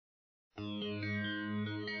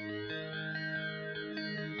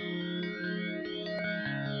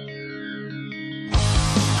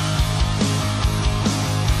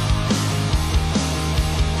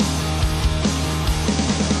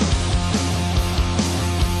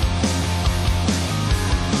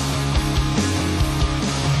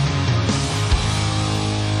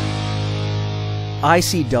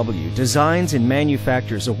ICW designs and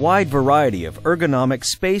manufactures a wide variety of ergonomic,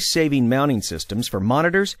 space-saving mounting systems for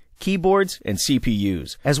monitors, keyboards, and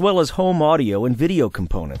CPUs, as well as home audio and video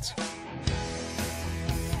components.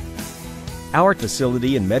 Our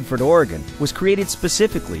facility in Medford, Oregon was created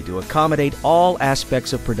specifically to accommodate all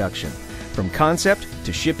aspects of production, from concept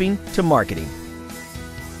to shipping to marketing.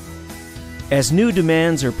 As new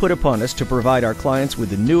demands are put upon us to provide our clients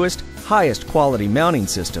with the newest, highest quality mounting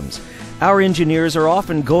systems, our engineers are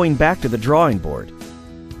often going back to the drawing board.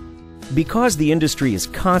 Because the industry is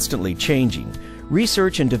constantly changing,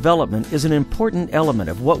 research and development is an important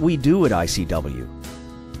element of what we do at ICW.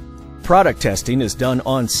 Product testing is done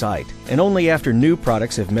on-site, and only after new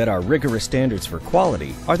products have met our rigorous standards for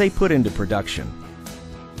quality are they put into production.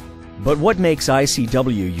 But what makes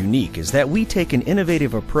ICW unique is that we take an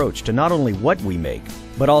innovative approach to not only what we make,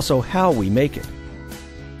 but also how we make it.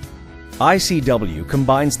 ICW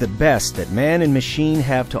combines the best that man and machine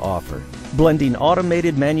have to offer, blending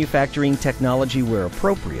automated manufacturing technology where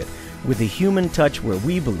appropriate with the human touch where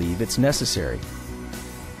we believe it's necessary.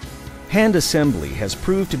 Hand assembly has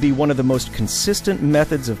proved to be one of the most consistent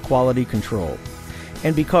methods of quality control,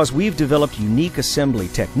 and because we've developed unique assembly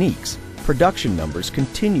techniques, production numbers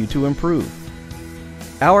continue to improve.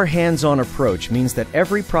 Our hands-on approach means that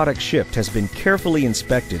every product shipped has been carefully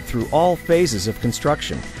inspected through all phases of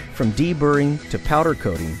construction, from deburring to powder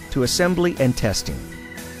coating to assembly and testing.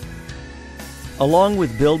 Along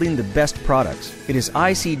with building the best products, it is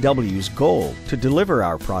ICW's goal to deliver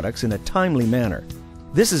our products in a timely manner.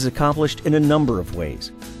 This is accomplished in a number of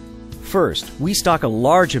ways. First, we stock a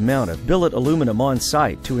large amount of billet aluminum on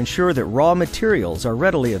site to ensure that raw materials are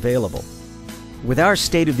readily available. With our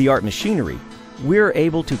state-of-the-art machinery, we're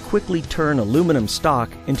able to quickly turn aluminum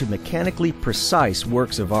stock into mechanically precise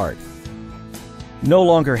works of art. No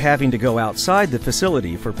longer having to go outside the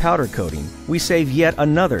facility for powder coating, we save yet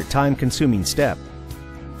another time-consuming step.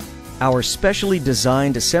 Our specially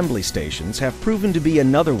designed assembly stations have proven to be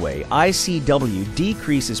another way ICW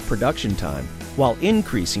decreases production time while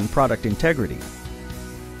increasing product integrity.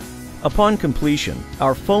 Upon completion,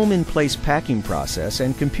 our foam-in-place packing process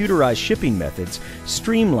and computerized shipping methods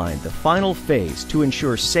streamline the final phase to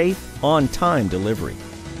ensure safe, on-time delivery.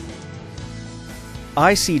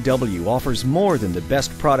 ICW offers more than the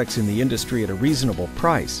best products in the industry at a reasonable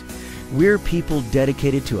price. We're people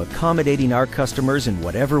dedicated to accommodating our customers in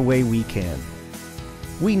whatever way we can.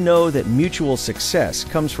 We know that mutual success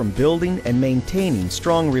comes from building and maintaining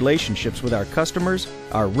strong relationships with our customers,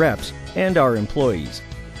 our reps, and our employees.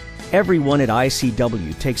 Everyone at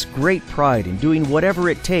ICW takes great pride in doing whatever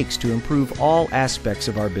it takes to improve all aspects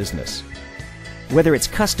of our business. Whether it's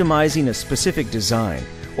customizing a specific design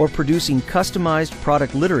or producing customized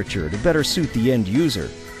product literature to better suit the end user,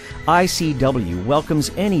 ICW welcomes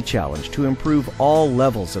any challenge to improve all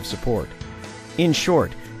levels of support. In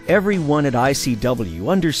short, everyone at ICW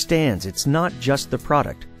understands it's not just the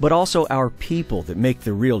product, but also our people that make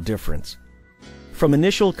the real difference. From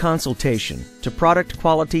initial consultation to product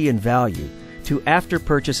quality and value to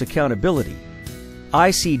after-purchase accountability,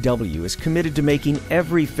 ICW is committed to making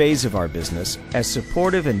every phase of our business as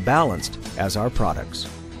supportive and balanced as our products.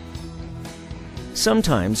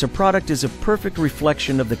 Sometimes a product is a perfect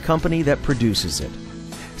reflection of the company that produces it.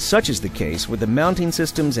 Such is the case with the mounting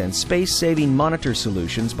systems and space-saving monitor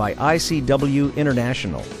solutions by ICW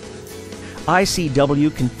International.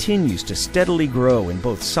 ICW continues to steadily grow in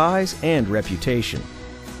both size and reputation.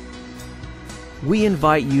 We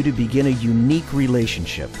invite you to begin a unique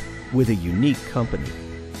relationship with a unique company.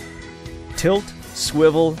 Tilt,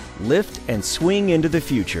 swivel, lift, and swing into the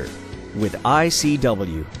future with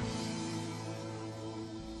ICW.